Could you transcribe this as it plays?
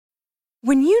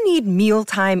When you need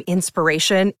mealtime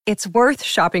inspiration, it's worth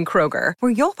shopping Kroger,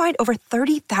 where you'll find over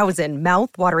 30,000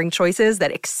 mouth-watering choices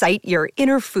that excite your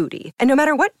inner foodie. And no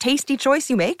matter what tasty choice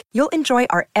you make, you'll enjoy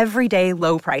our everyday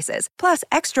low prices, plus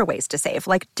extra ways to save,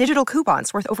 like digital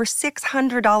coupons worth over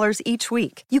 $600 each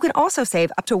week. You can also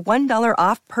save up to $1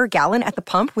 off per gallon at the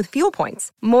pump with fuel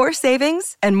points. More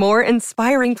savings and more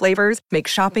inspiring flavors make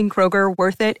shopping Kroger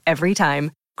worth it every time.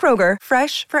 Kroger,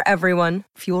 fresh for everyone.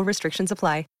 Fuel restrictions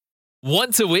apply.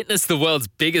 Want to witness the world's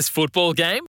biggest football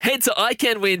game? Head to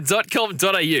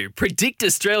iCanWin.com.au, predict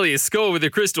Australia's score with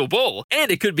a crystal ball, and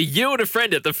it could be you and a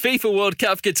friend at the FIFA World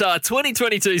Cup Qatar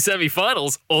 2022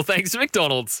 semi-finals, all thanks to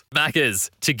McDonald's. Maccas,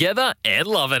 together and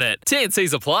loving it.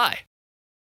 TNCs apply.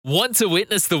 Want to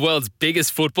witness the world's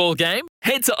biggest football game?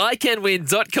 Head to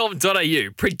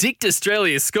iCanWin.com.au, predict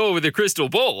Australia's score with a crystal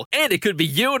ball, and it could be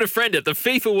you and a friend at the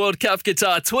FIFA World Cup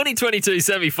Qatar 2022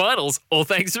 semi-finals, all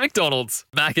thanks to McDonald's.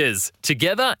 Maccas,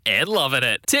 together and loving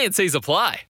it. TNCs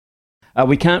apply.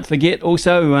 We can't forget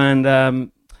also,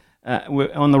 and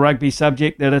we're on the rugby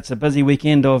subject, that it's a busy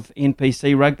weekend of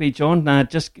NPC rugby, John.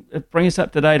 Just bring us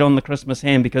up to date on the Christmas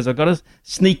ham, because I've got a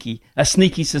sneaky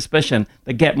suspicion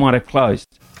the gap might have closed.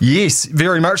 Yes,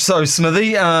 very much so,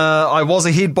 Smithy. I was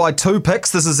ahead by 2 picks.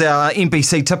 This is our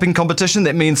NPC tipping competition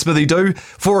that me and Smithy do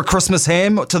for a Christmas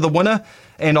ham to the winner.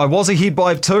 And I was ahead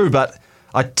by 2, but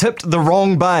I tipped the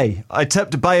wrong Bay. I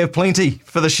tipped Bay of Plenty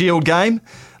for the Shield game.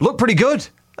 Looked pretty good,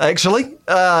 actually,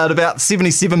 at about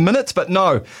 77 minutes, but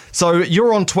no. So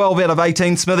you're on 12 out of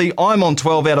 18, Smithy. I'm on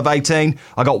 12 out of 18.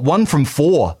 I got 1 from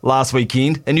 4 last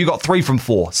weekend, and you got 3 from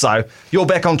 4. So you're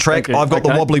back on track. I've got the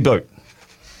wobbly boot.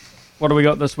 What do we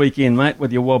got this weekend, mate,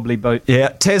 with your wobbly boot? Yeah,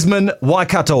 Tasman,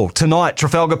 Waikato, tonight,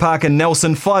 Trafalgar Park and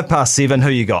Nelson, 7:05. Who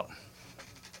you got?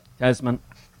 Tasman.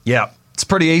 Yeah, it's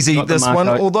pretty easy, this one,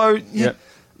 although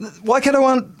Waikato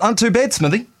aren't too bad,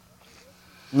 Smithy.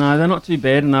 No, they're not too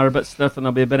bad, and they're a bit stiff, and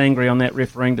they'll be a bit angry on that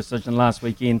refereeing decision last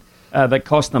weekend that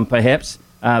cost them, perhaps,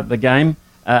 the game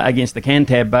against the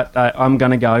Cantab, but I'm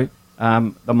going to go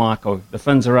the Mako. The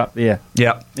Finns are up there.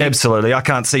 Yeah, absolutely. I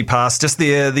can't see past just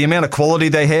the amount of quality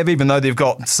they have. Even though they've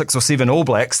got 6 or 7 All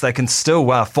Blacks, they can still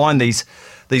find these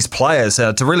players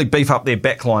to really beef up their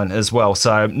backline as well.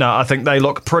 So, no, I think they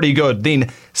look pretty good.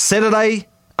 Then Saturday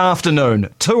afternoon,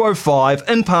 2:05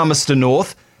 in Palmerston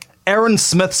North, Aaron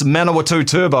Smith's Manawatu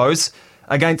Turbos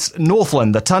against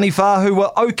Northland, the Taniwha, who were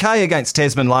okay against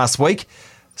Tasman last week.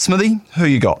 Smithy, who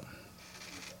you got?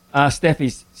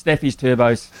 Staffy's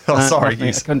Turbos. Oh, sorry.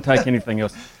 Yes. I couldn't take anything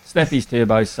else. Staffy's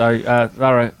Turbos, so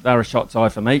they're a shot's eye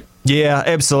for me. Yeah,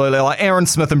 absolutely. Like Aaron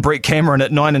Smith and Brett Cameron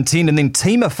at 9 and 10, and then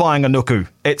Tima Whainganuku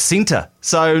at centre.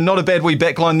 So not a bad wee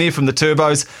backline there from the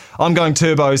Turbos. I'm going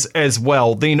Turbos as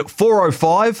well. Then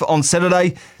 4:05 on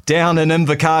Saturday, down in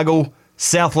Invercargill,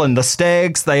 Southland, the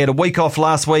Stags. They had a week off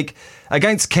last week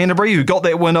against Canterbury, who got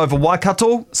that win over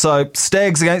Waikato. So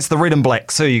Stags against the Red and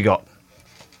Blacks. Who you got?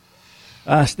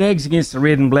 Stags against the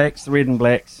Red and Blacks.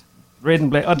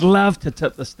 I'd love to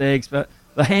tip the Stags, but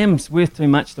the ham's worth too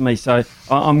much to me. So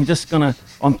I'm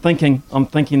thinking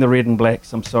the Red and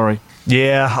Blacks. I'm sorry.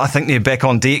 Yeah, I think they're back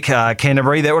on deck,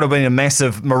 Canterbury. That would have been a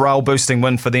massive morale-boosting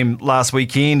win for them last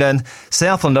weekend. And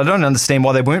Southland, I don't understand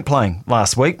why they weren't playing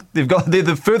last week. They're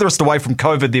the furthest away from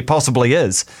COVID there possibly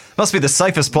is. Must be the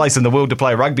safest place in the world to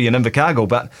play rugby in Invercargill,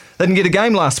 but they didn't get a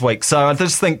game last week. So I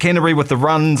just think Canterbury, with the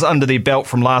runs under their belt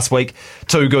from last week,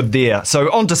 too good there.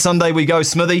 So on to Sunday we go,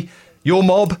 Smithy. Your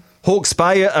mob, Hawke's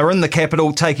Bay, are in the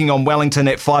capital taking on Wellington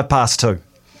at 2:05.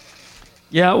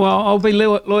 Yeah, well, I'll be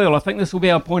loyal. I think this will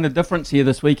be our point of difference here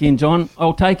this weekend, John.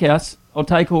 I'll take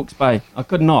Hawke's Bay. I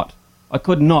could not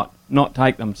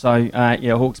take them. So,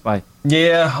 Hawke's Bay.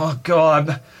 Yeah, oh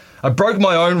God. I broke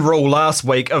my own rule last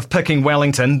week of picking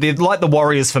Wellington. They're like the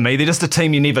Warriors for me. They're just a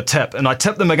team you never tip. And I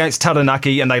tipped them against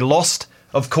Taranaki and they lost,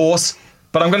 of course.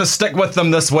 But I'm going to stick with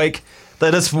them this week.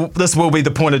 This will be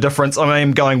the point of difference. I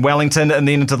am going Wellington, and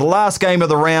then into the last game of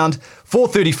the round,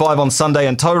 4:35 on Sunday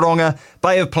in Tauranga.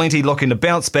 Bay of Plenty looking to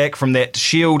bounce back from that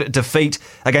Shield defeat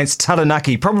against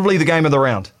Taranaki. Probably the game of the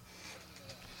round.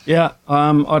 Yeah,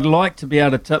 I'd like to be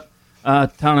able to tip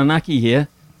Taranaki here,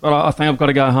 but I think I've got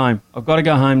to go home. I've got to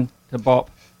go home to bop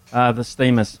the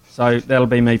Steamers. So that'll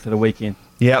be me for the weekend.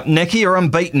 Yeah, Naki are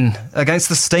unbeaten against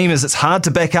the Steamers. It's hard to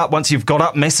back up once you've got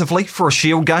up massively for a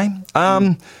Shield game.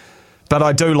 But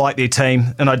I do like their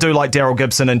team, and I do like Daryl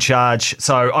Gibson in charge,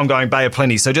 so I'm going Bay of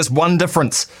Plenty. So just one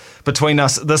difference between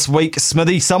us this week,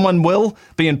 Smithy. Someone will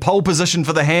be in pole position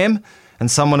for the ham, and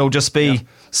someone will just be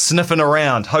sniffing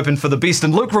around, hoping for the best.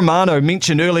 And Luke Romano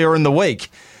mentioned earlier in the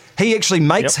week, he actually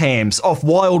makes hams off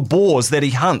wild boars that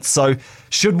he hunts. So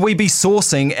should we be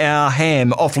sourcing our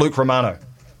ham off Luke Romano?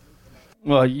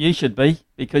 Well, you should be,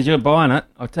 because you're buying it,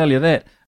 I'll tell you that.